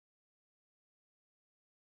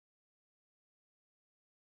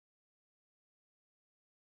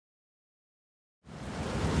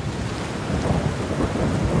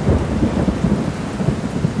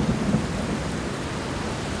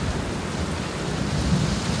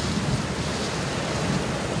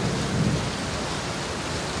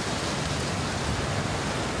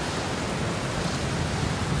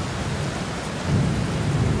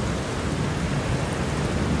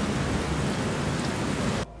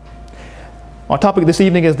Our topic this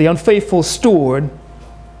evening is the unfaithful steward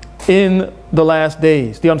in the last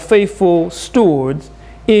days. The unfaithful stewards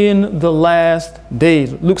in the last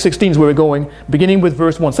days. Luke 16 is where we're going, beginning with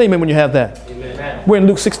verse 1. Say amen when you have that. Amen. We're in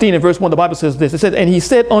Luke 16 and verse 1. The Bible says this. It says, and he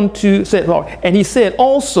said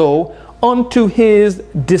also unto his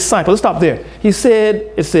disciples. Let's stop there. It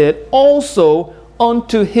said also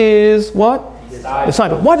unto his what?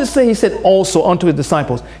 Disciples. Why does it say he said also unto his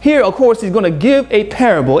disciples? Here, of course, he's going to give a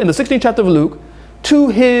parable in the 16th chapter of Luke to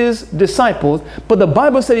his disciples, but the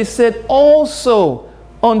Bible said he said also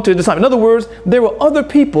unto his disciples. In other words, there were other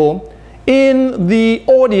people in the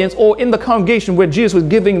audience or in the congregation where Jesus was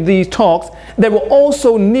giving these talks that were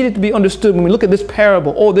also needed to be understood when we look at this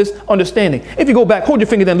parable or this understanding. If you go back, hold your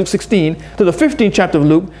finger down Luke 16 to the 15th chapter of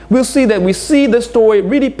Luke, we'll see that we see the story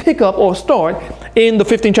really pick up or start in the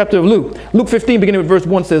 15th chapter of Luke. Luke 15 beginning with verse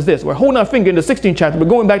 1 says this. We're holding our finger in the 16th chapter, but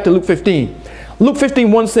going back to Luke 15. Luke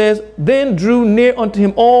 15:1 says, then drew near unto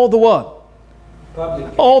him all the what?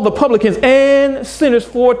 All the publicans and sinners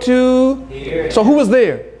for to hear. So who was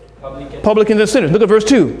there? Publicans and sinners. Look at verse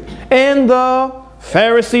 2. And the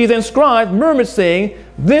Pharisees and scribes murmured, saying,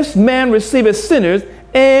 this man receiveth sinners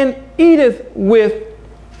and eateth with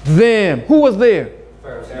them. Who was there?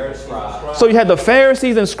 So you had the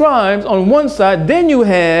Pharisees and scribes on one side, then you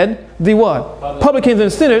had the what? Publicans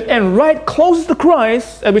and sinners, and right closest to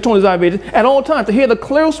Christ, as we told Isaiah, at all times, to hear the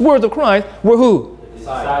clearest words of Christ were who? The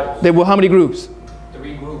disciples. There were how many groups?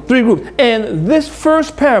 Three groups. And this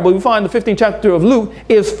first parable we find in the 15th chapter of Luke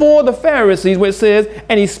is for the Pharisees, where it says,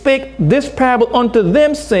 and he spake this parable unto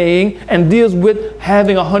them, saying, and deals with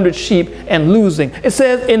having 100 sheep and losing. It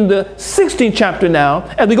says in the 16th chapter now,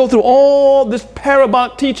 as we go through all this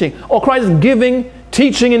parabolic teaching, or Christ giving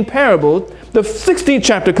teaching in parables, the 16th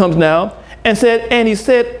chapter comes now and said, and he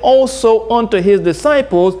said also unto his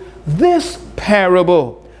disciples this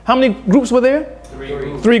parable. How many groups were there?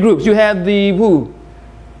 Three groups. You had the who?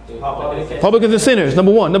 Publicans and sinners,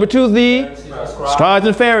 number one. Number two, the scribes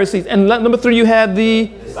and Pharisees. And number three, you had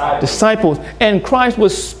the disciples. And Christ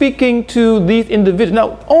was speaking to these individuals.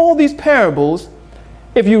 Now, all these parables,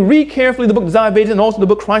 if you read carefully the book of Isaiah and also the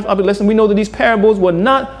book Christ Object Lesson, we know that these parables were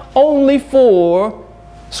not only for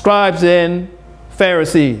scribes and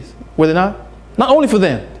Pharisees. Were they not? Not only for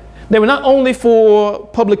them. They were not only for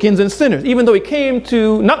publicans and sinners, even though he came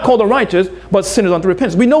to not call the righteous, but sinners unto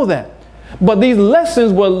repentance. We know that. But these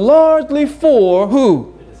lessons were largely for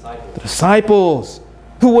who? The disciples,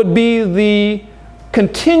 who would be the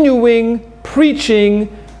continuing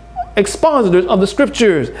preaching expositors of the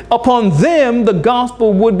scriptures. Upon them, the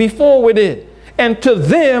gospel would be forwarded. And to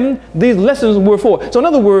them, these lessons were for. So in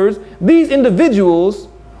other words, these individuals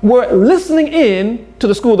were listening in to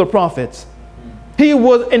the school of the prophets. He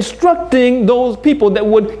was instructing those people that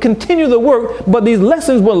would continue the work, but these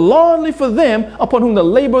lessons were largely for them upon whom the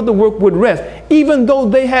labor of the work would rest, even though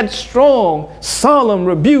they had strong, solemn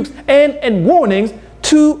rebukes and warnings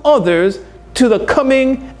to others to the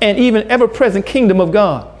coming and even ever-present kingdom of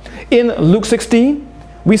God. In Luke 16,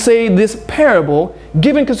 we say this parable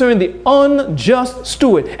given concerning the unjust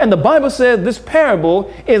steward. And the Bible says this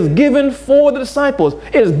parable is given for the disciples.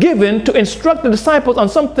 It is given to instruct the disciples on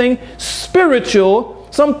something spiritual,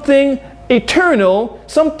 something eternal,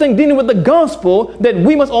 something dealing with the gospel that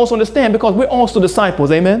we must also understand, because we're also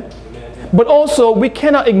disciples. Amen? But also, we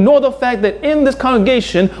cannot ignore the fact that in this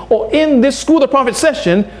congregation or in this School of the Prophet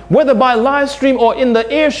session, whether by live stream or in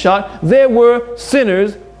the earshot, there were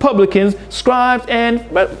sinners, publicans, scribes,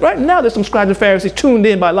 and right now there's some scribes and Pharisees tuned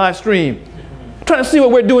in by live stream, trying to see what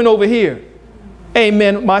we're doing over here.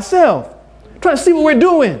 Amen. Myself, trying to see what we're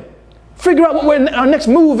doing, figure out what our next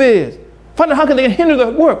move is, find out how can they hinder the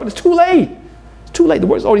work. But it's too late. It's too late. The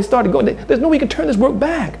work's already started going. There's no way you can turn this work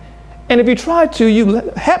back. And if you try to, you'll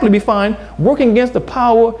happily be fine working against the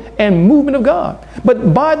power and movement of God.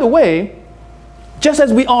 But by the way, just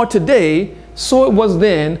as we are today, so it was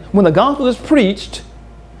then when the gospel is preached.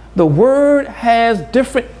 The word has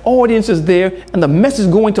different audiences there, and the message is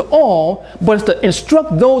going to all, but it's to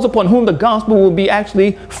instruct those upon whom the gospel will be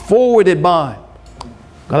actually forwarded by.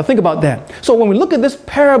 Got to think about that. So when we look at this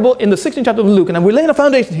parable in the 16th chapter of Luke, and we're laying a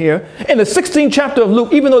foundation here, in the 16th chapter of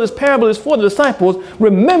Luke, even though this parable is for the disciples,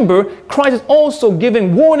 remember Christ is also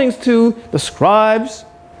giving warnings to the scribes,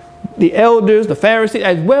 the elders, the Pharisees,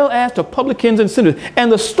 as well as to publicans and sinners. And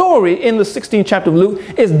the story in the 16th chapter of Luke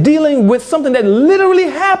is dealing with something that literally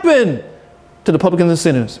happened to the publicans and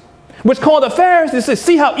sinners, which called the Pharisees to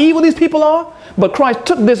see how evil these people are. But Christ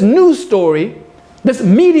took this news story, this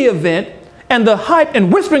media event, and the hype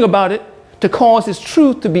and whispering about it to cause his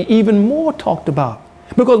truth to be even more talked about.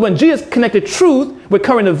 Because when Jesus connected truth with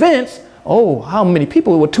current events, oh, how many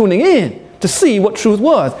people were tuning in to see what truth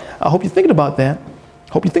was. I hope you're thinking about that.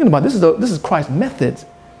 I hope you're thinking about this. This is Christ's methods.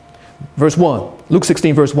 Verse 1, Luke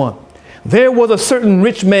 16, verse 1. There was a certain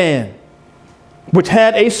rich man which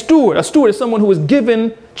had a steward. A steward is someone who is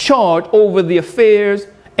given charge over the affairs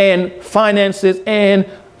and finances and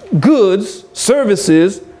goods,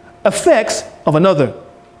 services, effects of another.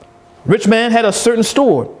 Rich man had a certain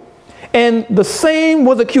steward, and the same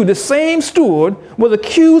was accused. The same steward was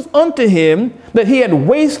accused unto him that he had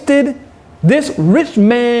wasted this rich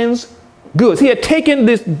man's goods. He had taken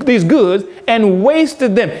these goods and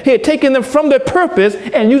wasted them. He had taken them from their purpose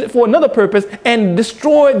and used it for another purpose and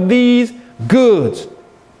destroyed these goods.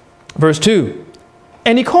 Verse 2.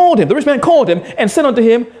 And he called him, the rich man called him and said unto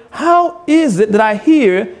him, how is it that I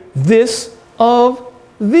hear this of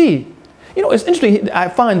thee? You know, it's interesting. I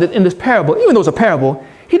find that in this parable, even though it's a parable,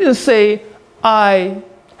 he didn't say, I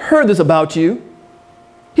heard this about you.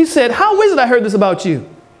 He said, how is it I heard this about you?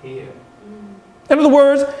 Here. In other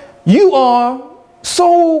words, you are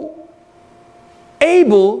so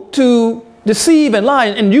able to deceive and lie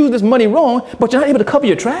and use this money wrong, but you're not able to cover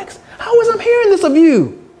your tracks? How is I'm hearing this of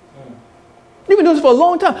you? You've been doing this for a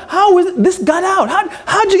long time. How is it this got out?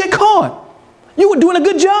 How'd you get caught? You were doing a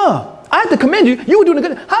good job. I have to commend you. You were doing a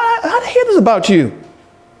good job. How'd I hear this about you?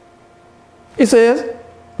 It says,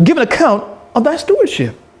 give an account of thy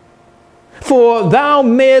stewardship. For thou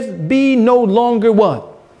mayest be no longer what?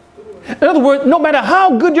 In other words, no matter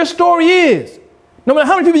how good your story is, no matter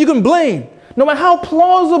how many people you can blame, no matter how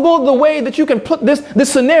plausible the way that you can put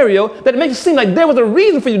this scenario that it makes it seem like there was a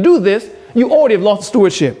reason for you to do this, you already have lost the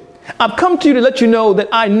stewardship. I've come to you to let you know that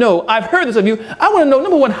I've heard this of you. I want to know,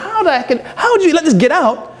 number one, how did you let this get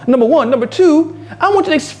out? Number one. Number two, I want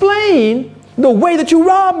you to explain the way that you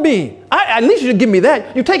robbed me. At least you should give me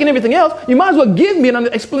that. You've taken everything else. You might as well give me an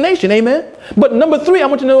explanation. Amen. But number three, I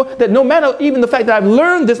want you to know that no matter even the fact that I've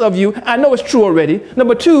learned this of you, I know it's true already.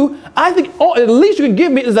 Number two, I think at least you can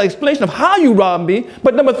give me is an explanation of how you robbed me.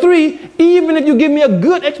 But number three, even if you give me a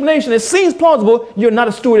good explanation, it seems plausible, you're not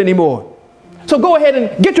a steward anymore. So go ahead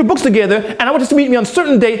and get your books together, and I want you to meet me on a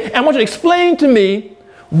certain date, and I want you to explain to me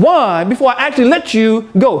why before I actually let you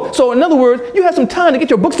go. So in other words, you have some time to get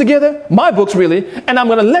your books together, my books really, and I'm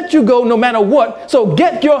going to let you go no matter what. So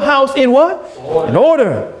get your house in what? In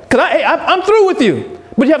order. Because I'm through with you,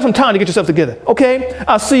 but you have some time to get yourself together. Okay,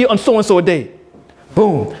 I'll see you on so-and-so a date.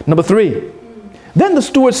 Boom. Number three. Then the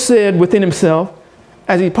steward said within himself,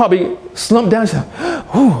 as he probably slumped down, he said,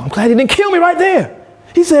 oh, I'm glad he didn't kill me right there.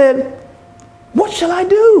 He said, what shall I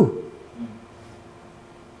do?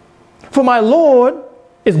 For my Lord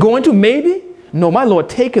is going to maybe? No, my Lord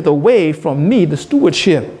taketh away from me the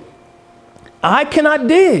stewardship. I cannot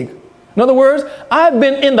dig. In other words, I've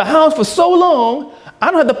been in the house for so long, I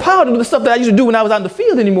don't have the power to do the stuff that I used to do when I was out in the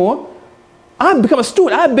field anymore. I've become a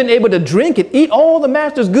steward. I've been able to drink and eat all the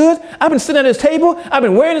master's goods. I've been sitting at his table. I've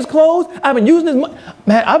been wearing his clothes. I've been using his money.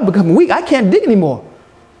 Man, I've become weak. I can't dig anymore.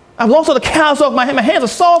 I've lost all the calves off my hands. My hands are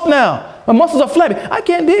soft now. My muscles are flabby. I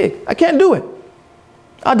can't dig. I can't do it.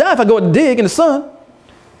 I'll die if I go to dig in the sun.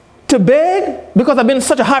 To beg because I've been in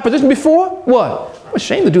such a high position before? What? I'm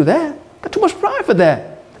ashamed to do that. Got too much pride for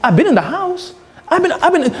that. I've been in the house. I've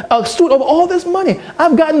been a steward over all this money.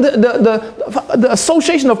 I've gotten the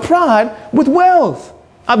association of pride with wealth.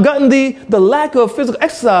 I've gotten the lack of physical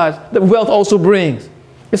exercise that wealth also brings.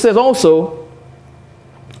 It says also,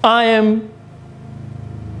 I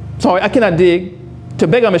cannot dig. To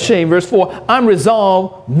beg, I'm ashamed. Verse 4, I'm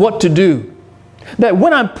resolved what to do. That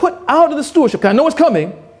when I'm put out of the stewardship, because I know it's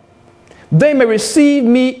coming, they may receive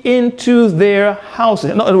me into their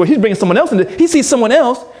houses. In other words, he's bringing someone else into. He sees someone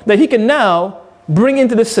else that he can now bring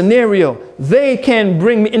into this scenario. They can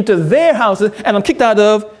bring me into their houses, and I'm kicked out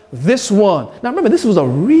of this one. Now remember, this was a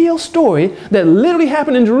real story that literally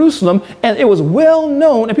happened in Jerusalem, and it was well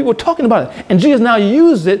known, and people were talking about it. And Jesus now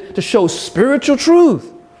used it to show spiritual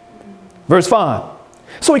truth. Verse 5.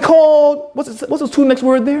 So he called, what's the two next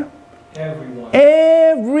word there?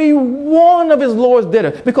 Every one of his Lord's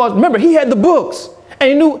debtors. Because remember, he had the books, and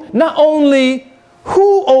he knew not only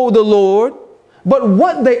who owed the Lord, but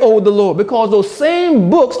what they owed the Lord. Because those same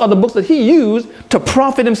books are the books that he used to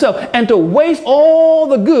profit himself and to waste all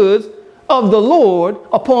the goods of the Lord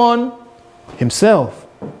upon himself.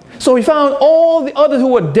 So he found all the others who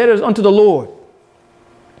were debtors unto the Lord.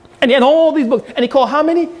 And he had all these books. And he called how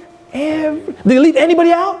many? Did he leave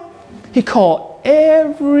anybody out? He called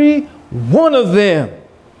every one of them.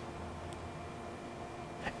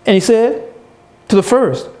 And he said to the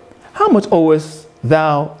first, how much owest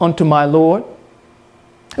thou unto my Lord?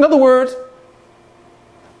 In other words,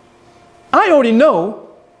 I already know,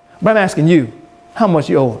 but I'm asking you how much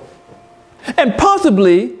you owe. And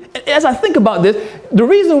possibly, as I think about this, the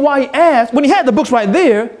reason why he asked, when he had the books right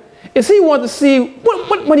there, is he wanted to see,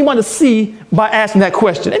 what he wanted to see by asking that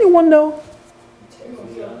question? Anyone know?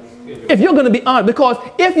 If you're going to be honest, because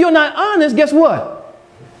if you're not honest, guess what?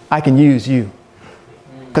 I can use you.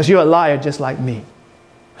 Because you're a liar just like me.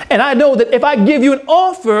 And I know that if I give you an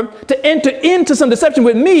offer to enter into some deception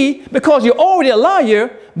with me because you're already a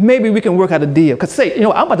liar, maybe we can work out a deal. Because say, you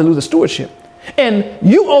know, I'm about to lose a stewardship. And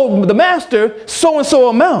you owe the master so-and-so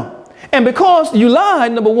amount. And because you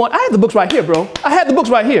lied, number one, I had the books right here, bro. I had the books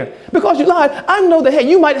right here. Because you lied, I know that, hey,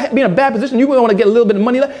 you might be in a bad position. You might want to get a little bit of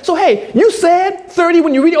money left. So, hey, you said 30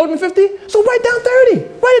 when you really owed me 50. So write down 30.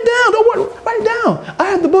 Write it down. Don't worry. Write it down. I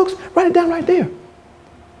have the books. Write it down right there.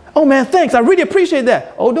 Oh, man, thanks. I really appreciate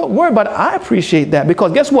that. Oh, don't worry about it. I appreciate that.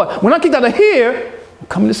 Because guess what? When I kicked out of here, I'm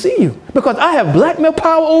coming to see you. Because I have blackmail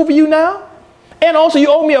power over you now. And also you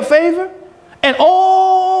owe me a favor. And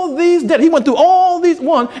all these debts, he went through all these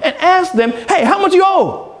ones and asked them, hey, how much you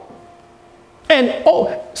owe? And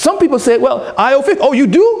some people said, well, I owe 50. Oh, you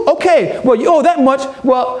do? Okay. Well, you owe that much.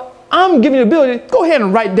 Well, I'm giving you the ability. Go ahead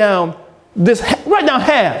and write down this. Write down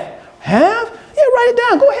half. Half? Yeah, write it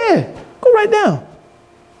down. Go ahead. Go write it down.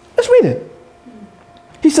 Let's read it.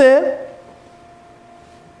 He said,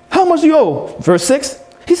 how much do you owe? Verse 6.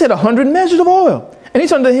 He said 100 measures of oil. And he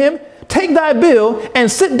said unto him, take thy bill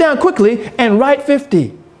and sit down quickly and write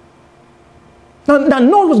 50. Now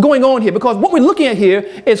notice what's going on here, because what we're looking at here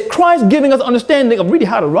is Christ giving us understanding of really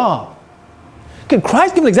how to rob. Can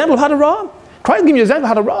Christ give an example of how to rob? Christ giving you an example of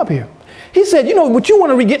how to rob here. He said, you know, would you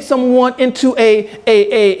want to get someone into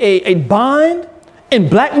a bind and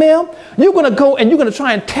blackmail? You're going to go and you're going to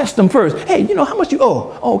try and test them first. Hey, you know, how much you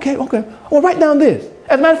owe? Oh, okay. Well, write down this.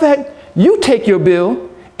 As a matter of fact, you take your bill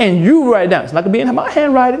and you write it down. It's not going to be in my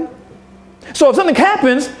handwriting. So if something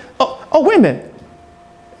happens, oh, wait a minute.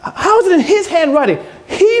 How is it in his handwriting?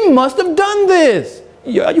 He must have done this.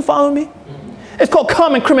 Are you following me? It's called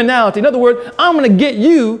common criminality. In other words, I'm going to get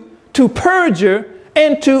you to perjure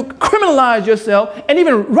and to criminalize yourself and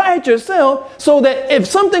even write yourself so that if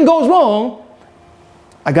something goes wrong,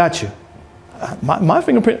 I got you. My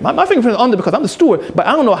fingerprint is on there because I'm the steward, but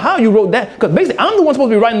I don't know how you wrote that, because basically I'm the one supposed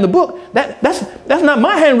to be writing the book. That's not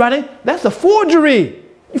my handwriting. That's a forgery.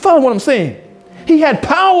 You follow what I'm saying? He had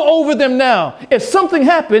power over them now. If something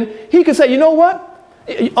happened, he could say, you know what?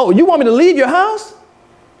 Oh, you want me to leave your house?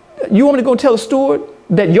 You want me to go tell the steward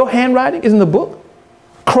that your handwriting is in the book?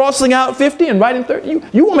 Crossing out 50 and writing 30?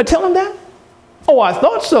 You want me to tell him that? Oh, I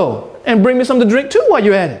thought so. And bring me something to drink too while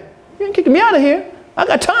you're at it. You ain't kicking me out of here. I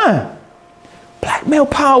got time. Blackmail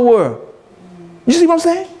power. You see what I'm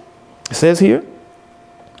saying? It says here,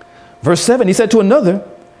 verse 7, he said to another,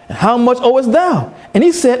 how much owest thou? And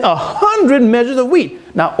he said 100 measures of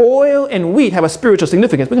wheat. Now oil and wheat have a spiritual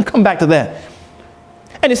significance. We can come back to that.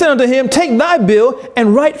 And he said unto him, take thy bill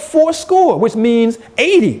and write 80, which means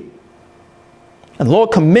 80. And the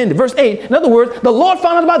Lord commended. Verse 8, in other words, the Lord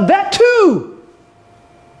found out about that too.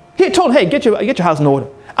 He had told him, hey, get your house in order.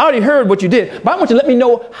 I already heard what you did, but I want you to let me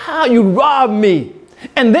know how you robbed me.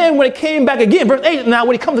 And then when it came back again, verse 8, now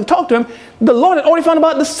when he comes to talk to him, the Lord had already found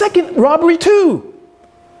out about the second robbery too.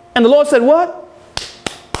 And the Lord said, what?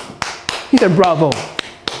 He said, bravo.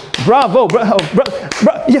 Bravo,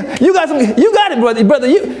 yeah, you got it, brother.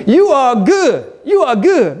 You are good. You are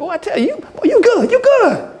good. Boy, I tell you, boy, you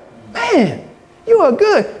good. Man, you are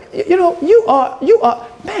good. You know, you are,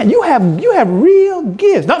 man, you have real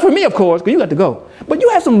gifts. Not for me, of course, because you got to go. But you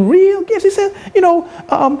have some real gifts. He said, you know,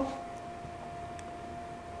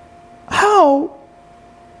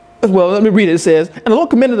 well, let me read it. It says, and the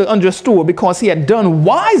Lord commended the unjust steward because he had done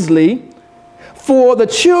wisely, for the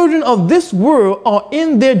children of this world are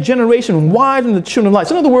in their generation wiser than the children of light.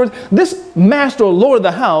 So in other words, this master or lord of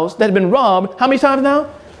the house that had been robbed, how many times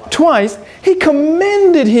now? Twice. He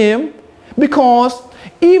commended him because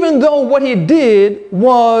even though what he did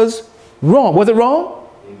was wrong. Was it wrong?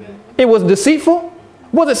 Amen. It was deceitful?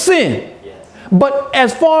 Was it sin? Yes. But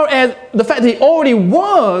as far as the fact that he already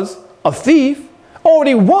was a thief,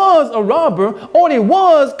 already was a robber, already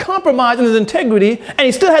was compromising his integrity, and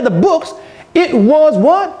he still had the books, it was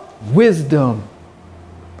what? Wisdom.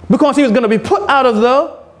 Because he was going to be put out of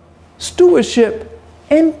the stewardship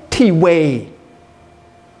anyway.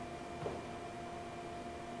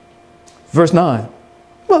 Verse 9.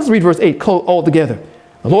 Well, let's read verse 8 all together.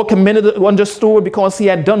 The Lord commended the unjust steward because he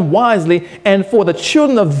had done wisely, and for the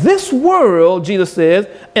children of this world, Jesus says,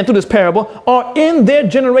 and through this parable, are in their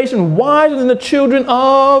generation wiser than the children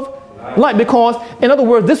of light. Because, in other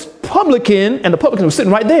words, this publican, and the publican was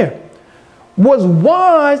sitting right there, was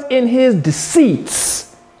wise in his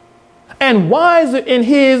deceits. and wiser in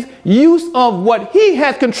his use of what he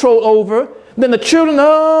has control over than the children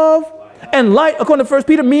of and light, according to 1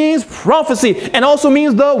 Peter, means prophecy and also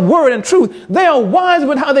means the word and truth. They are wise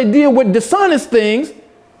with how they deal with dishonest things,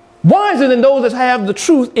 wiser than those that have the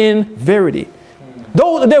truth in verity.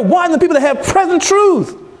 They're wiser than people that have present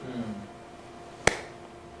truth.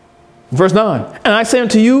 Verse 9, and I say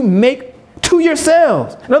unto you, make to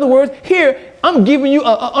yourselves. In other words, here I'm giving you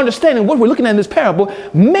an understanding of what we're looking at in this parable.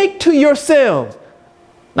 Make to yourselves.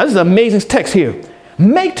 Now this is an amazing text here.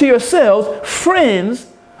 Make to yourselves friends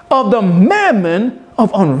of the mammon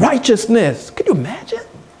of unrighteousness. Can you imagine?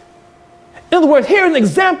 In other words, here's an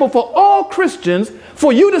example for all Christians,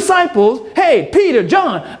 for you disciples. Hey, Peter,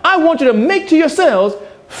 John, I want you to make to yourselves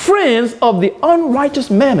friends of the unrighteous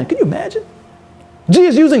mammon. Can you imagine?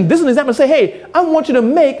 Jesus using this as an example to say, hey, I want you to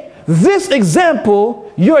make this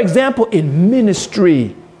example your example in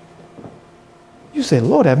ministry. You say,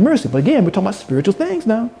 Lord, have mercy. But again, we're talking about spiritual things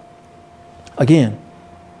now. Again,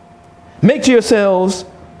 make to yourselves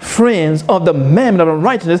friends of the mammon of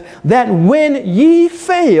unrighteousness, that when ye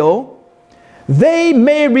fail, they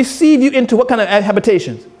may receive you into what kind of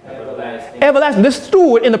habitations? Everlasting. Everlasting. This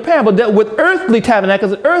steward in the parable dealt with earthly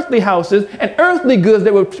tabernacles, earthly houses, and earthly goods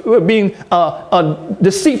that were being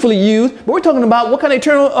deceitfully used. But we're talking about what kind of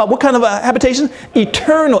eternal, habitation?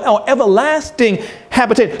 Eternal or everlasting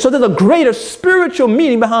habitation. So there's a greater spiritual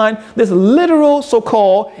meaning behind this literal,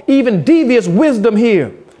 so-called, even devious wisdom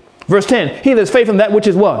here. Verse 10, he that is faithful in that which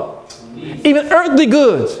is what? Even earthly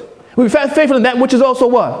goods. We be faithful in that which is also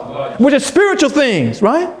what? Which is spiritual things,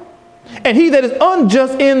 right? And he that is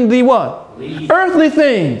unjust in the what? Earthly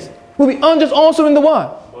things will be unjust also in the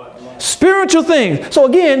what? Spiritual things. So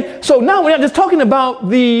again, so now we're not just talking about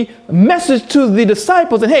the message to the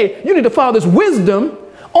disciples and hey, you need to follow this wisdom.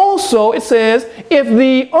 Also, it says, if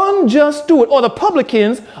the unjust steward or the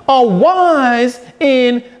publicans are wise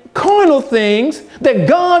in carnal things, that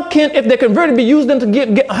God can, if they're converted, be used them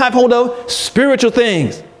to have hold of spiritual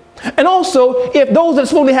things. And also, if those that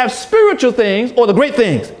supposedly have spiritual things or the great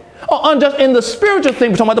things are unjust in the spiritual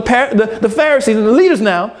things, we're talking about the Pharisees and the leaders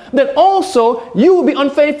now, then also you will be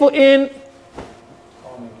unfaithful in.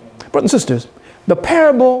 Brothers and sisters, the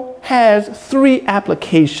parable has 3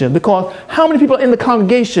 applications, because how many people are in the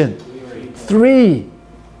congregation? 3.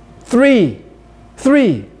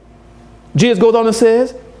 Jesus goes on and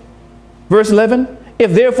says, verse 11,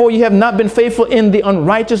 if therefore you have not been faithful in the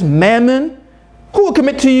unrighteous mammon, who will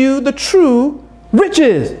commit to you the true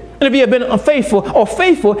riches? And if you have been unfaithful or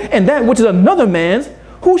faithful in that which is another man's,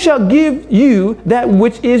 who shall give you that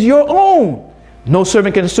which is your own? No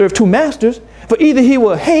servant can serve 2 masters, for either he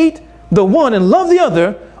will hate the one and love the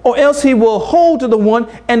other, or else he will hold to the one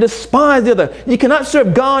and despise the other. You cannot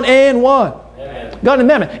serve God and what? Amen. God and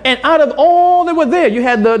mammon. And out of all that were there, you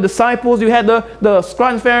had the disciples, you had the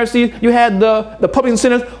scribes and Pharisees, you had the publicans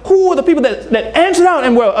and sinners. Who were the people that answered out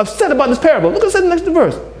and were upset about this parable? Look what it says in the next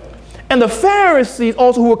verse. And the Pharisees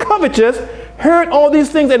also, who were covetous, heard all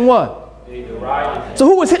these things and what? So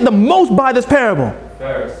who was hit the most by this parable?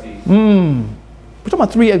 Pharisees. We're talking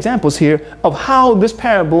about 3 examples here of how this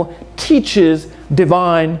parable teaches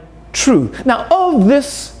divine truth. Now, of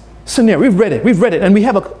this scenario, we've read it, and we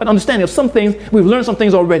have an understanding of some things. We've learned some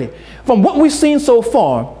things already. From what we've seen so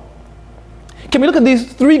far, can we look at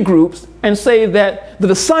these 3 groups and say that the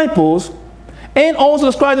disciples and also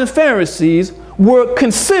the scribes and Pharisees were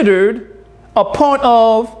considered a part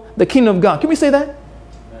of the kingdom of God? Can we say that?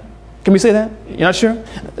 Can we say that? You're not sure?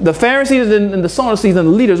 The Pharisees and the Sadducees and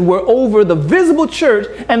the leaders were over the visible church,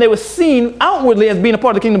 and they were seen outwardly as being a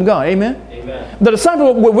part of the kingdom of God. Amen? Amen. The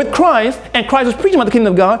disciples were with Christ, and Christ was preaching about the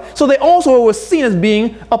kingdom of God, so they also were seen as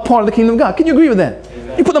being a part of the kingdom of God. Can you agree with that?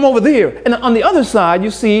 Amen. You put them over there, and on the other side, you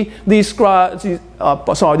see these scribes, these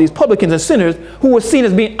publicans and sinners who were seen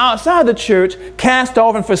as being outside the church, cast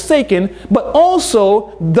off and forsaken, but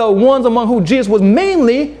also the ones among whom Jesus was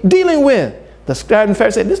mainly dealing with. The scribes and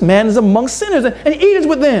Pharisees said, this man is among sinners and he eats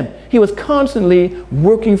with them. He was constantly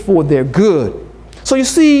working for their good. So you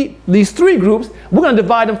see these 3 groups. We're going to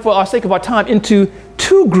divide them for our sake of our time into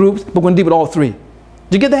 2 groups, but we're going to deal with all 3. Did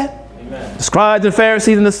you get that? Amen. The scribes and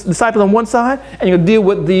Pharisees and the disciples on one side, and you're going to deal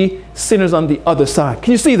with the sinners on the other side.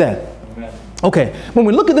 Can you see that? Amen. Okay, when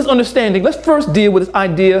we look at this understanding, let's first deal with this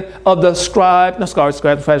idea of the scribes,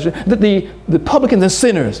 the publicans and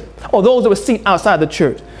sinners, or those that were seen outside the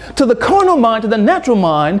church. To the carnal mind, to the natural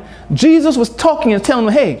mind, Jesus was talking and telling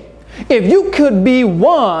them, hey, if you could be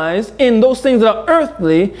wise in those things that are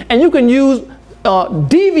earthly, and you can use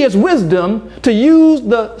devious wisdom to use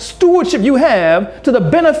the stewardship you have to the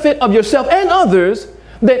benefit of yourself and others,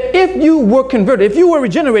 that if you were converted, if you were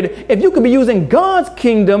regenerated, if you could be using God's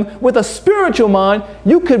kingdom with a spiritual mind,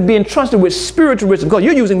 you could be entrusted with spiritual riches. Because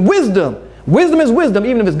you're using wisdom. Wisdom is wisdom,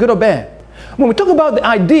 even if it's good or bad. When we talk about the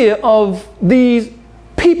idea of these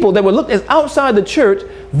people that were looked as outside the church,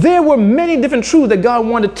 there were many different truths that God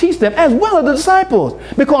wanted to teach them, as well as the disciples.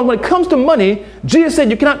 Because when it comes to money, Jesus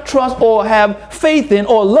said you cannot trust or have faith in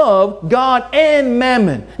or love God and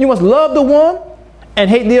mammon. You must love the one and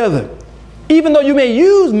hate the other. Even though you may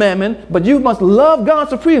use mammon, but you must love God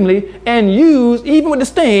supremely and use, even with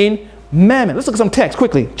disdain, mammon. Let's look at some text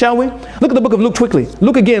quickly, shall we? Look at the book of Luke quickly.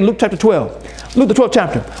 Luke again, Luke chapter 12. Luke the 12th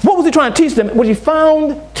chapter. What was he trying to teach them? What he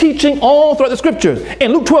found teaching all throughout the scriptures.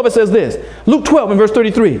 In Luke 12 it says this. Luke 12 and verse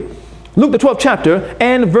 33. Luke the 12th chapter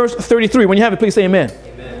and verse 33. When you have it, please say amen.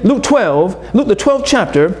 Amen. Luke 12, Luke the 12th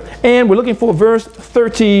chapter, and we're looking for verse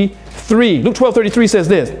 33. Luke 12:33 says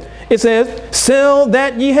this. It says, sell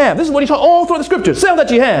that ye have. This is what he taught all throughout the scriptures. Sell that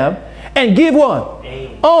ye have and give what?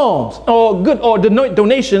 Alms or good or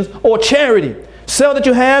donations or charity. Sell that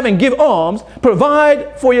you have and give alms.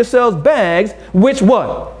 Provide for yourselves bags which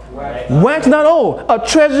what? Wax not old. A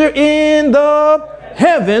treasure in the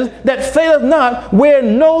heavens that faileth not, where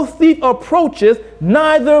no thief approacheth,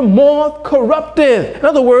 neither moth corrupteth. In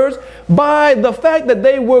other words, by the fact that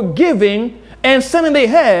they were giving and selling they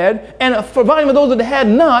had and providing for those that had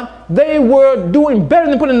not, they were doing better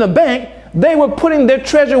than putting in the bank. They were putting their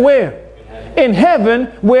treasure where? In heaven,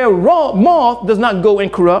 where moth does not go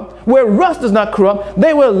and corrupt, where rust does not corrupt.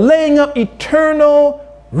 They were laying up eternal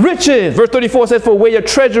riches. Verse 34 says, for where your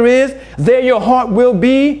treasure is, there your heart will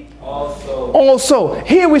be also.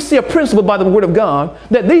 Here we see a principle by the word of God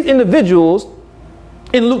that these individuals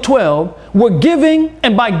in Luke 12 were giving,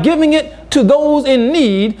 and by giving it to those in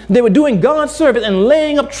need, they were doing God's service and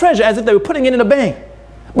laying up treasure as if they were putting it in a bank.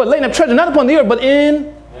 But laying up treasure not upon the earth, but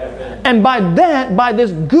in heaven. And by that, by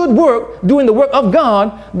this good work, doing the work of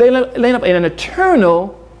God, they laying up in an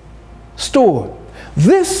eternal store.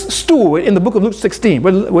 This steward in the book of Luke 16,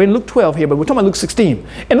 we're in Luke 12 here, but we're talking about Luke 16.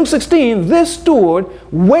 In Luke 16, this steward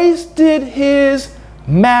wasted his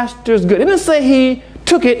master's good. It didn't say he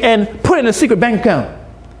took it and put it in a secret bank account.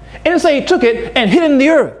 It didn't say he took it and hid it in the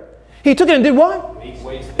earth. He took it and did what?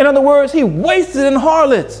 In other words, he wasted in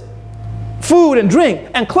harlots, food and drink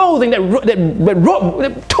and clothing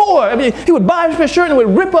that tore. I mean, he would buy a shirt and it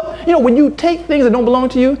would rip up. You know, when you take things that don't belong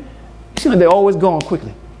to you, it seems like they're always gone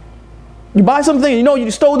quickly. You buy something, you know you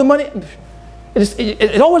stole the money,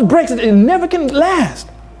 it always breaks. It never can last.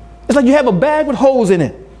 It's like you have a bag with holes in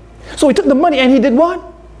it. So he took the money and he did what?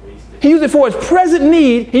 He used it for his present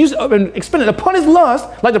need. He used it and expended it upon his lust,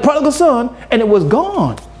 like the prodigal son, and it was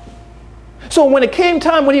gone. So when it came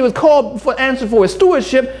time when he was called for answer for his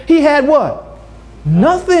stewardship, he had what?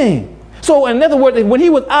 Nothing. So in other words, when he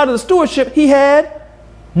was out of the stewardship, he had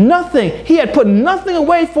nothing. He had put nothing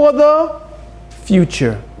away for the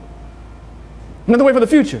future. Nothing away for the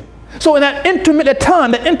future. So in that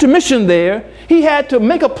intermission there, he had to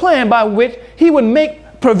make a plan by which he would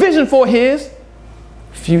make provision for his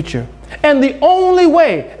future. And the only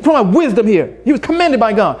way, from my wisdom here, he was commanded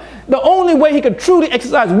by God. The only way he could truly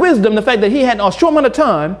exercise wisdom, the fact that he had a short amount of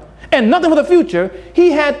time and nothing for the future,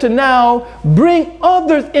 he had to now bring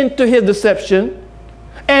others into his deception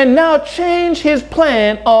and now change his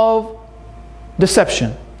plan of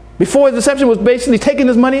deception. Before, his deception was basically taking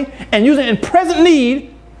his money and using it in present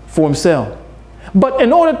need for himself. But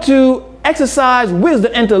in order to exercise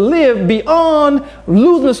wisdom and to live beyond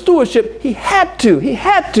losing the stewardship, he had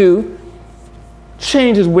to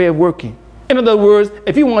change his way of working. In other words,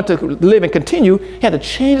 if he wanted to live and continue, he had to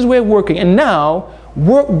change his way of working and now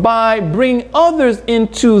work by bringing others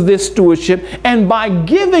into this stewardship, and by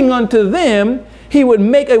giving unto them, he would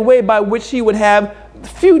make a way by which he would have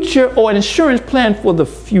future or an insurance plan for the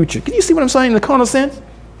future. Can you see what I'm saying in the carnal sense?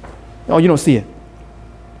 Oh, you don't see it.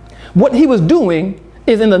 What he was doing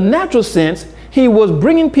is, in the natural sense, he was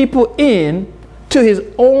bringing people in to his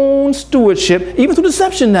own stewardship, even through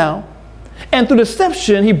deception now. And through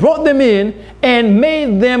deception, he brought them in and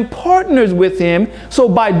made them partners with him. So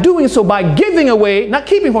by doing so, by giving away, not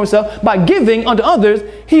keeping for himself, by giving unto others,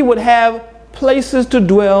 he would have places to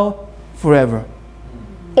dwell forever,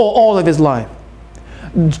 or all of his life.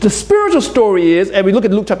 The spiritual story is, and we look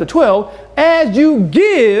at Luke chapter 12, as you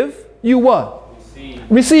give, you what?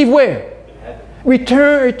 Receive where?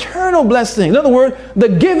 Return eternal blessing. In other words, the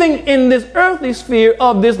giving in this earthly sphere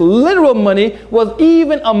of this literal money was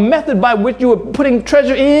even a method by which you were putting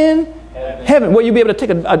treasure in heaven, where you'd be able to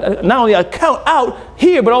take not only an account out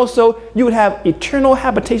here, but also you would have eternal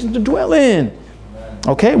habitation to dwell in.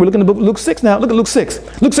 Okay, we're looking at Luke 6 now. Look at Luke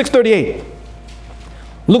 6. Luke 6:38.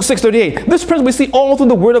 Luke 6:38. This principle we see all through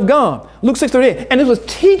the Word of God. Luke 6:38. And it was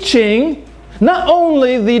teaching not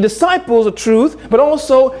only the disciples of truth, but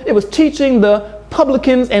also it was teaching the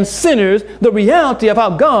publicans and sinners the reality of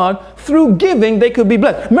how God, through giving, they could be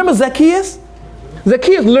blessed. Remember Zacchaeus?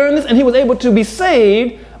 Zacchaeus learned this and he was able to be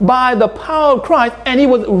saved by the power of Christ, and he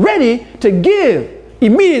was ready to give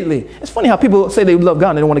immediately. It's funny how people say they love God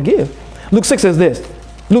and they don't want to give. Luke 6 says this.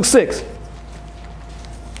 Luke 6.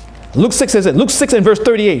 Luke 6 says it. Luke 6 and verse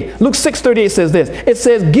 38. Luke 6:38 says this. It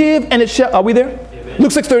says, give and it shall, are we there? Amen.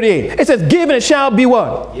 Luke 6:38. It says, give and it shall be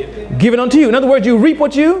what? Given unto you. In other words, you reap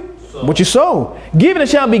what you sow. Give and it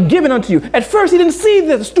shall be given unto you. At first he didn't see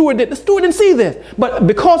this, the steward did. The steward didn't see this. But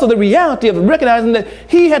because of the reality of recognizing that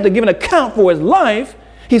he had to give an account for his life,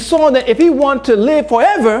 he saw that if he wanted to live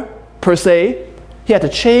forever, per se, he had to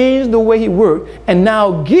change the way he worked and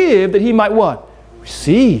now give that he might what?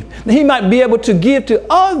 Receive. That he might be able to give to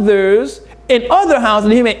others in other houses,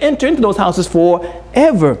 and he may enter into those houses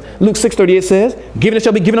forever. Luke 6:38 says, give and it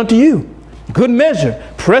shall be given unto you. Good measure,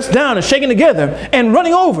 pressed down and shaken together and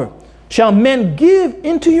running over, shall men give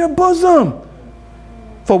into your bosom.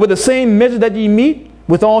 For with the same measure that ye meet,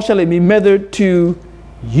 withal shall it be measured to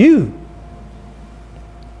you.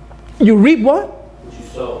 You reap what? What you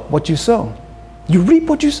sow. What you sow. You reap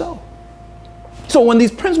what you sow. So when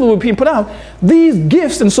these principles were being put out, these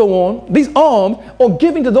gifts and so on, these alms, or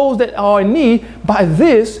giving to those that are in need, by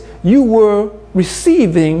this you were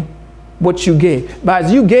receiving what you gave. By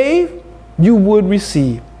as you gave, you would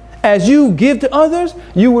receive. As you give to others,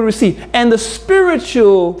 you will receive. And the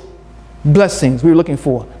spiritual blessings we were looking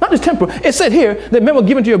for, not just temporal. It said here that men will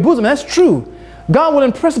give into your bosom. That's true. God will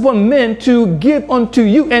impress upon men to give unto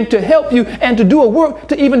you and to help you and to do a work,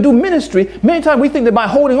 to even do ministry. Many times we think that by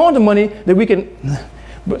holding on to money that we can,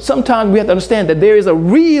 but sometimes we have to understand that there is a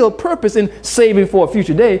real purpose in saving for a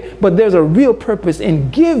future day, but there's a real purpose in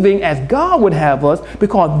giving as God would have us,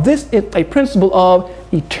 because this is a principle of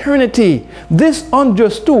eternity. This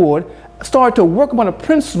unjust steward started to work upon a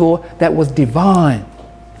principle that was divine.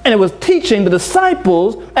 And it was teaching the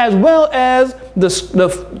disciples as well as the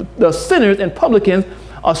sinners and publicans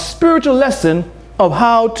a spiritual lesson of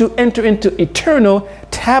how to enter into eternal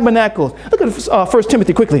tabernacles. Look at 1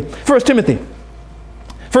 Timothy quickly. 1 Timothy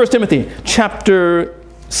chapter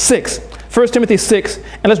 6. 1 Timothy 6,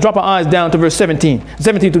 and let's drop our eyes down to verse 17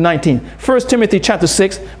 through 19. 1 Timothy chapter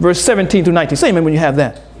 6, verse 17 through 19. Say amen when you have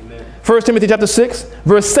that. 1 Timothy chapter 6,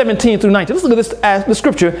 verse 17 through 19. Let's look at this as the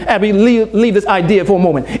scripture as we leave this idea for a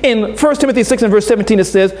moment. In 1 Timothy 6 and verse 17 it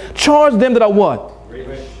says, charge them that are what?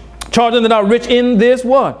 Rich. Charge them that are rich in this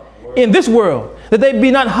what? In this world. That they be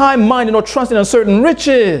not high-minded or trust in uncertain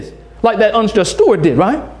riches, like that unjust steward did,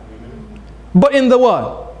 right? But in the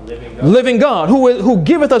what? Living God, who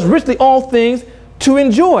giveth us richly all things to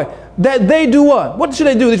enjoy. That they do what? What should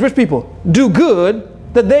they do, these rich people? Do good,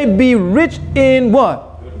 that they be rich in what?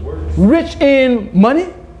 Rich in money,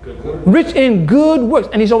 rich in good works.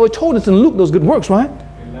 And he's always told us in Luke those good works, right?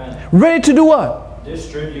 Amen. Ready to do what?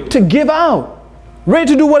 Distribute. To give out.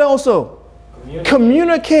 Ready to do what also?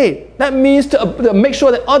 Communicate. That means to make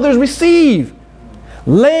sure that others receive.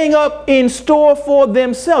 Laying up in store for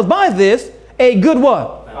themselves. By this, a good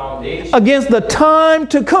what? Foundation. Against the time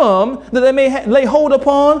to come, that they may lay hold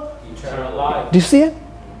upon eternal life. Do you see it?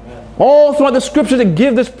 All throughout the scriptures that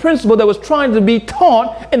give this principle that was trying to be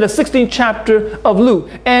taught in the 16th chapter of Luke.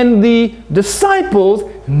 And the disciples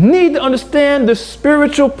need to understand the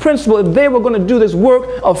spiritual principle if they were going to do this work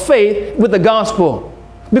of faith with the gospel.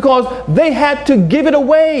 Because they had to give it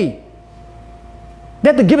away. They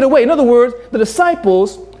had to give it away. In other words, the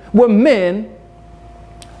disciples were men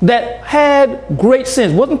that had great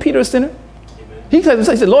sins. Wasn't Peter a sinner? He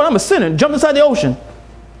said, Lord, I'm a sinner. Jumped inside the ocean.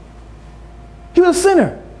 He was a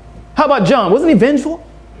sinner. How about John? Wasn't he vengeful?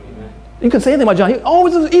 Amen. You can say anything about John. He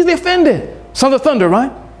always was easily offended. Sons of thunder,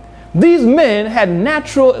 right? These men had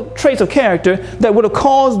natural traits of character that would have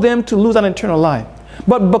caused them to lose out on eternal life.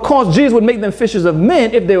 But because Jesus would make them fishers of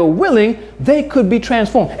men, if they were willing, they could be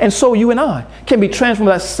transformed. And so you and I can be transformed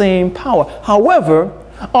with that same power. However,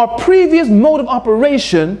 our previous mode of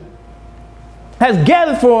operation has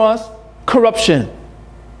gathered for us corruption.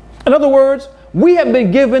 In other words, we have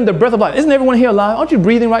been given the breath of life. Isn't everyone here alive? Aren't you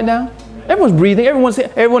breathing right now? Everyone's breathing.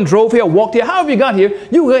 Everyone drove here, walked here. However you got here,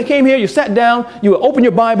 you came here, you sat down, you opened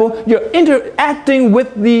your Bible, you're interacting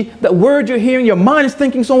with the word you're hearing, your mind is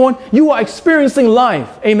thinking so on. You are experiencing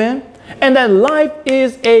life. Amen? And that life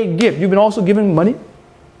is a gift. You've been also given money,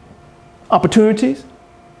 opportunities,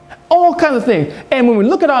 all kinds of things. And when we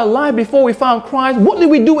look at our life before we found Christ, what did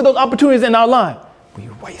we do with those opportunities in our life? We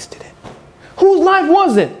wasted it. Whose life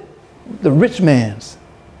was it? The rich man's.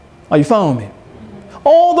 Are you following me?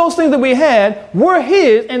 All those things that we had were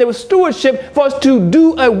his, and it was stewardship for us to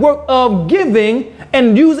do a work of giving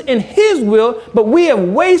and use it in his will, but we have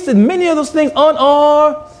wasted many of those things on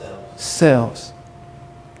ourselves.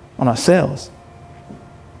 On ourselves.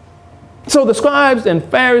 So the scribes and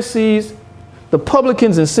Pharisees, the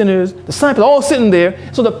publicans and sinners, the disciples, all sitting there.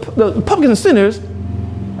 So the publicans and sinners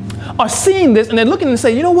are seeing this, and they're looking and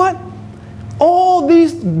say, you know what? All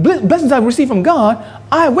these blessings I've received from God,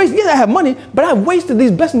 I wasted. Yes, I have money, but I've wasted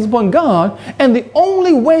these blessings upon God. And the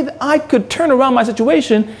only way that I could turn around my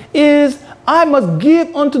situation is I must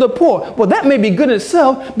give unto the poor. Well, that may be good in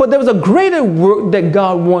itself, but there was a greater work that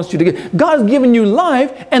God wants you to give. God has given you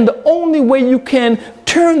life, and the only way you can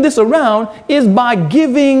turn this around is by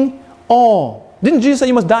giving all. Didn't Jesus say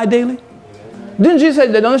you must die daily? Didn't Jesus say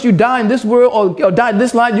that unless you die in this world or die in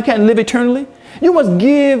this life, you can't live eternally? You must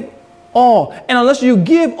give all. And unless you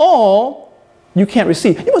give all, you can't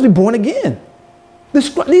receive. You must be born again.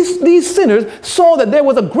 These sinners saw that there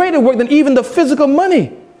was a greater work than even the physical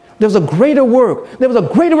money. There was a greater work. There was a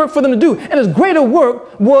greater work for them to do. And this greater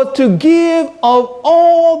work was to give of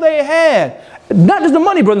all they had. Not just the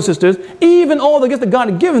money, brothers and sisters, even all the gifts that God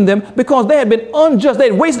had given them, because they had been unjust. They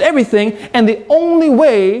had wasted everything. And the only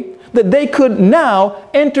way that they could now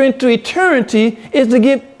enter into eternity is to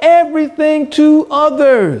give everything to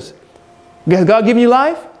others. Has God given you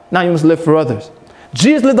life? Now you must live for others.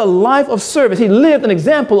 Jesus lived a life of service. He lived an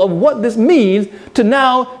example of what this means to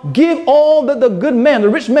now give all that the good man, the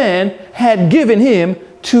rich man, had given him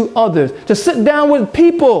to others. To sit down with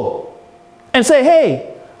people and say,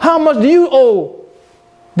 hey, how much do you owe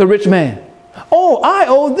the rich man? Oh, I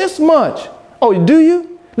owe this much. Oh, do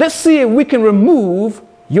you? Let's see if we can remove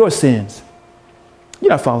your sins.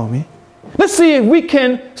 You're not following me. Let's see if we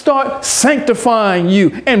can start sanctifying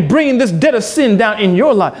you and bringing this debt of sin down in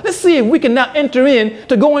your life. Let's see if we can now enter in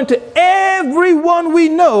to go into everyone we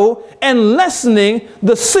know and lessening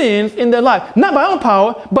the sins in their life. Not by our own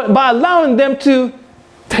power, but by allowing them to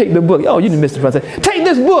take the book. Oh, you didn't miss the front. Take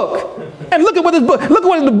this book and look at what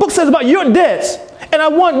the book says about your debts. And I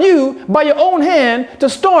want you, by your own hand, to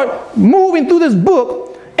start moving through this book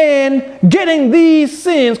and getting these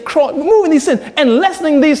sins, moving these sins and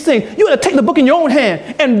lessening these things. You got to take the book in your own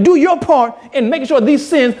hand and do your part in making sure these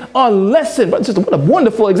sins are lessened. Brother and sister, what a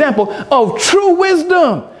wonderful example of true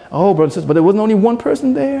wisdom. Oh, brother and sister, but there wasn't only one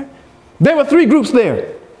person there. There were three groups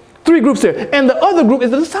there. Three groups there. And the other group is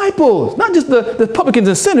the disciples. Not just the publicans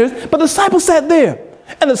and sinners, but the disciples sat there.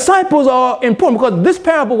 And the disciples are important because this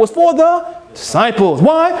parable was for the disciples.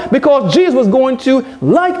 Why? Because Jesus was going to,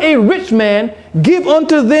 like a rich man, give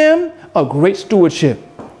unto them a great stewardship.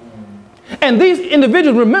 And these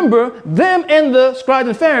individuals, remember, them and the scribes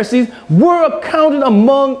and Pharisees were accounted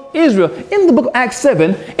among Israel. In the book of Acts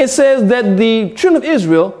 7, it says that the children of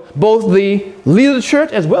Israel, both the leader of the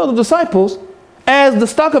church as well as the disciples, as the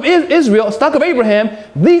stock of Israel, stock of Abraham,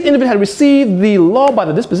 these individuals had received the law by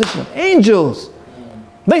the disposition of angels.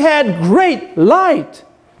 They had great light.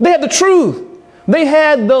 They had the truth. They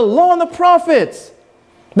had the law and the prophets.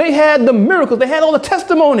 They had the miracles. They had all the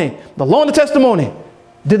testimony. The law and the testimony.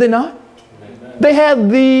 Did they not? Amen. They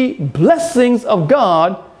had the blessings of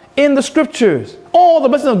God in the scriptures. All the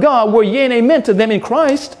blessings of God were yea and amen to them in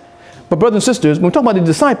Christ. But brothers and sisters, when we talk about the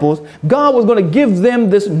disciples, God was going to give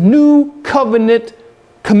them this new covenant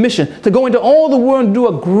commission to go into all the world and do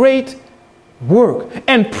a great work.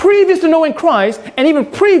 And previous to knowing Christ, and even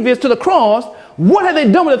previous to the cross, what had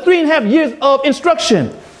they done with the 3.5 years of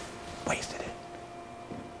instruction? Wasted it.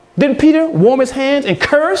 Didn't Peter warm his hands and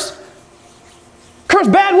curse? Curse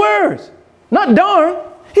bad words. Not darn.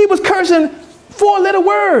 He was cursing 4-letter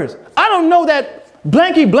words. I don't know that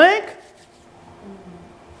blanky blank.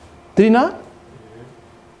 Did he not?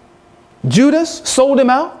 Judas sold him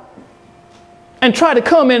out and tried to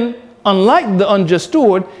come in, unlike the unjust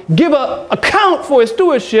steward, give an account for his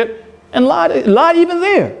stewardship and lied even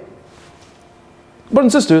there.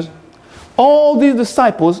 Brothers and sisters, all these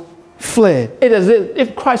disciples fled. It is as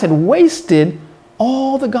if Christ had wasted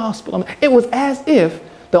all the gospel. I mean, it was as if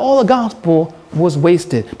all the gospel was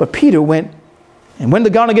wasted. But Peter went and went to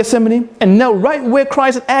the Garden of Gethsemane and knelt right where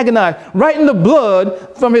Christ had agonized, right in the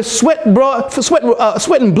blood from his sweat and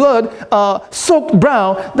blood soaked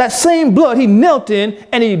brow. That same blood he knelt in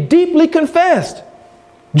and he deeply confessed.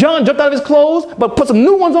 John jumped out of his clothes, but put some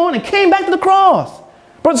new ones on and came back to the cross.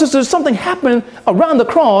 Brothers and sisters, something happened around the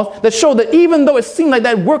cross that showed that even though it seemed like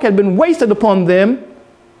that work had been wasted upon them,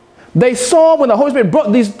 they saw when the Holy Spirit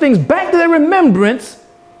brought these things back to their remembrance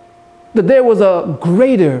that there was a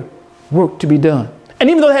greater work to be done.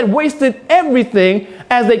 And even though they had wasted everything,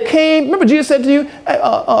 as they came, remember Jesus said to you,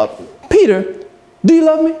 Peter, do you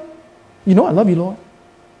love me? You know I love you, Lord.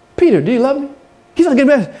 Peter, do you love me? He's not getting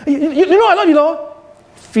better. You know I love you, Lord.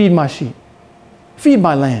 Feed my sheep. Feed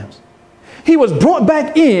my lambs. He was brought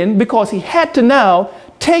back in because he had to now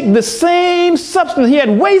take the same substance he had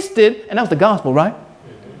wasted, and that was the gospel, right?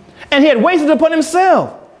 And he had wasted it upon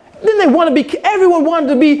himself. Then they want to be, everyone wanted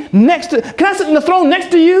to be next to, can I sit in the throne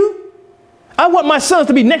next to you? I want my sons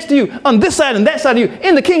to be next to you on this side and that side of you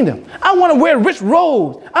in the kingdom. I want to wear rich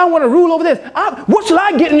robes. I want to rule over this. What shall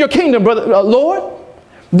I get in your kingdom, brother, Lord?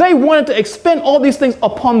 They wanted to expend all these things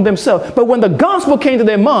upon themselves. But when the gospel came to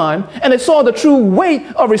their mind and they saw the true weight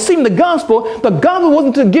of receiving the gospel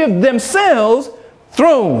wasn't to give themselves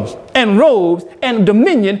thrones and robes and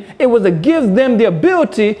dominion. It was to give them the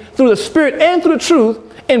ability through the Spirit and through the truth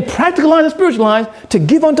in practical lines and spiritual lines to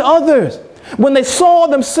give unto others. When they saw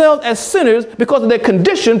themselves as sinners because of their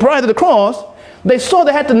condition prior to the cross, they saw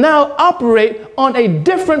they had to now operate on a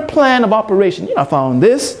different plan of operation. You're not following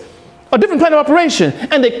this. A different plan of operation.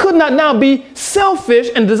 And they could not now be selfish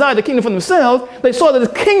and desire the kingdom for themselves. They saw that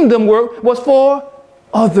the kingdom work was for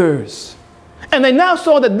others. And they now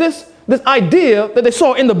saw that this idea that they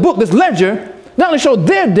saw in the book, this ledger, not only showed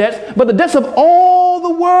their debts, but the debts of all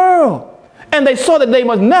the world. And they saw that they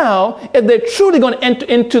must now, if they're truly going to enter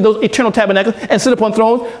into those eternal tabernacles and sit upon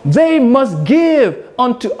thrones, they must give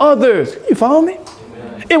unto others. You follow me?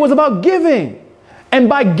 Amen. It was about giving. And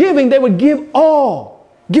by giving, they would give all.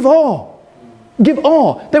 Give all. Give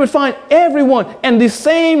all. They would find everyone and the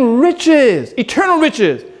same riches, eternal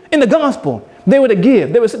riches in the gospel. They were to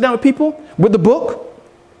give. They would sit down with people with the book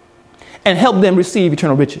and help them receive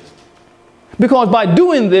eternal riches. Because by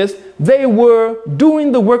doing this, they were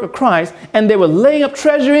doing the work of Christ and they were laying up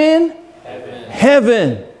treasure in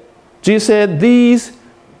heaven. Jesus said, these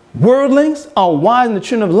worldlings are wise in the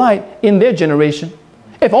children of light in their generation.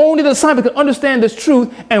 If only the disciple could understand this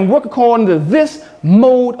truth and work according to this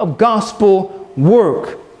mode of gospel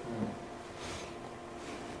work.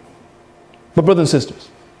 But brothers and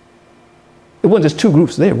sisters, it wasn't just two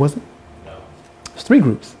groups there, was it? No. It was three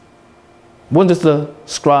groups. It wasn't just the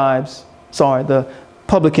scribes, the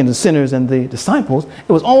publicans and sinners and the disciples.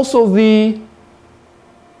 It was also the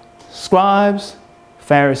scribes,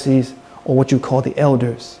 Pharisees, or what you call the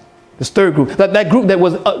elders. This third group, that group that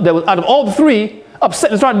was out of all the three,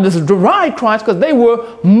 upset and started to deride Christ because they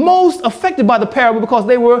were most affected by the parable because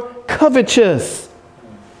they were covetous.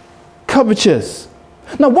 Covetous.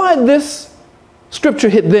 Now, why did this scripture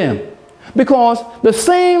hit them? Because the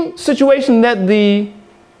same situation that the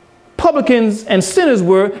publicans and sinners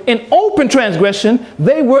were in open transgression,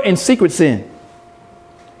 they were in secret sin.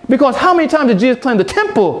 Because how many times did Jesus cleanse the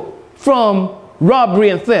temple from robbery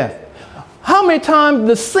and theft? How many times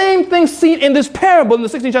the same thing seen in this parable in the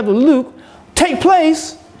 16th chapter of Luke take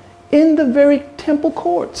place in the very temple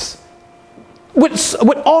courts with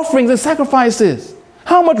offerings and sacrifices?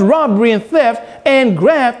 How much robbery and theft and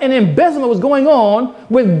graft and embezzlement was going on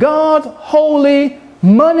with God's holy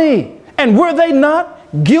money? And were they not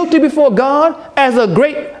guilty before God as a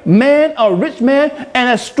great man, a rich man, and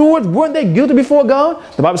as stewards? Weren't they guilty before God?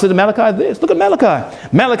 The Bible says in Malachi this. Look at Malachi,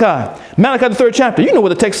 the 3rd chapter. You know what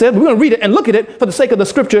the text says. We're going to read it and look at it for the sake of the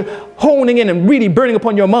scripture, honing in and really burning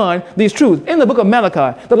upon your mind these truths. In the book of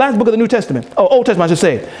Malachi, the last book of the New Testament, Old Testament I should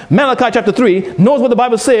say, Malachi chapter 3, knows what the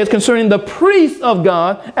Bible says concerning the priests of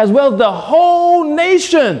God as well as the whole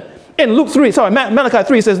nation. In Luke 3, Malachi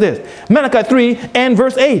 3 says this. Malachi 3 and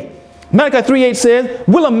verse 8. Malachi 3:8 says,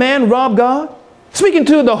 will a man rob God? Speaking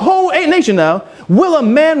to the whole nation now. Will a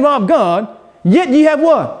man rob God? Yet ye have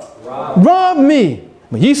what? Robbed me.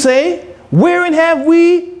 But ye say, wherein have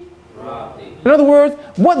we robbed thee? In other words,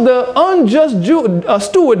 what the unjust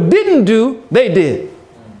steward didn't do, they did.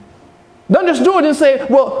 The unjust steward didn't say,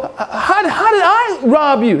 well, how did I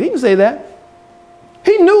rob you? He didn't say that.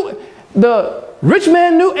 He knew, the rich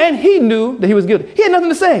man knew, and he knew that he was guilty. He had nothing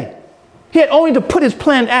to say. He had only to put his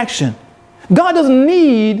plan in action. God doesn't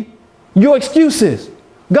need your excuses.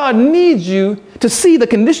 God needs you to see the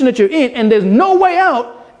condition that you're in, and there's no way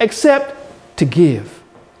out except to give.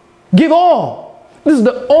 Give all. This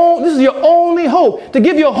is your only hope, to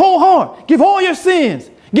give your whole heart. Give all your sins.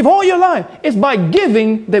 Give all your life. It's by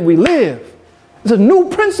giving that we live. It's a new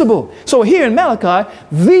principle. So here in Malachi,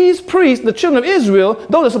 these priests, the children of Israel,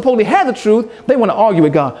 those that supposedly had the truth, they want to argue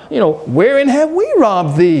with God. You know, wherein have we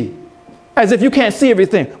robbed thee? As if you can't see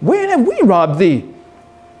everything. Wherein have we robbed thee?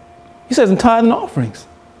 He says in tithe and offerings.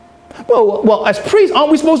 Well, as priests,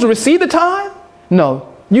 aren't we supposed to receive the tithe?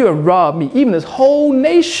 No, you have robbed me. Even this whole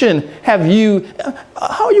nation have you.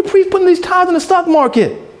 How are you priests putting these tithes in the stock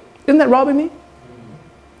market? Isn't that robbing me?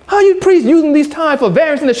 How are you priests using these tithes for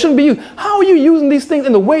various things that shouldn't be used? How are you using these things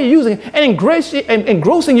in the way you're using it and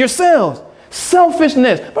engrossing yourselves?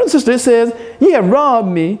 Selfishness. Brother and sister, it says, ye have robbed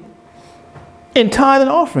me in tithe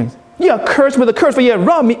and offerings. Ye are cursed with a curse, for ye have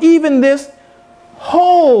robbed me, even this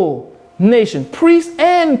whole nation, priests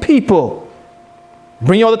and people.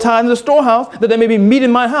 Bring ye all the tithe into the storehouse, that there may be meat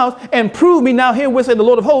in my house, and prove me now herewith, saith the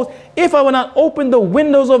Lord of hosts, if I will not open the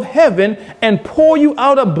windows of heaven and pour you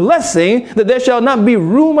out a blessing, that there shall not be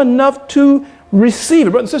room enough to receive it.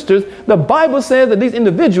 Brothers and sisters, the Bible says that these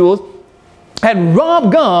individuals had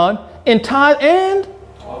robbed God in tithe and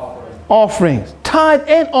offerings. Tithe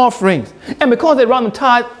and offerings. And because they robbed them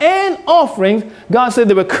tithe and offerings, God said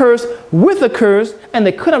they were cursed with a curse, and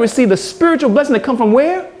they could not receive the spiritual blessing that come from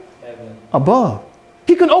where? Heaven. Above.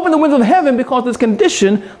 He couldn't open the windows of heaven because of this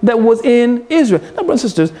condition that was in Israel. Now, brothers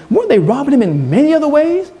and sisters, weren't they robbing him in many other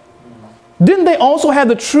ways? Didn't they also have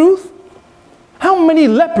the truth? How many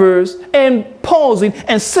lepers and palsy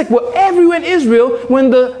and sick were everywhere in Israel when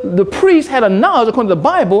the priests had a knowledge, according to the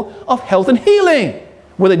Bible, of health and healing?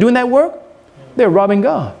 Were they doing that work? They were robbing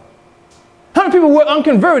God. How many people were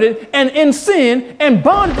unconverted and in sin and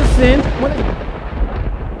bonded to sin when they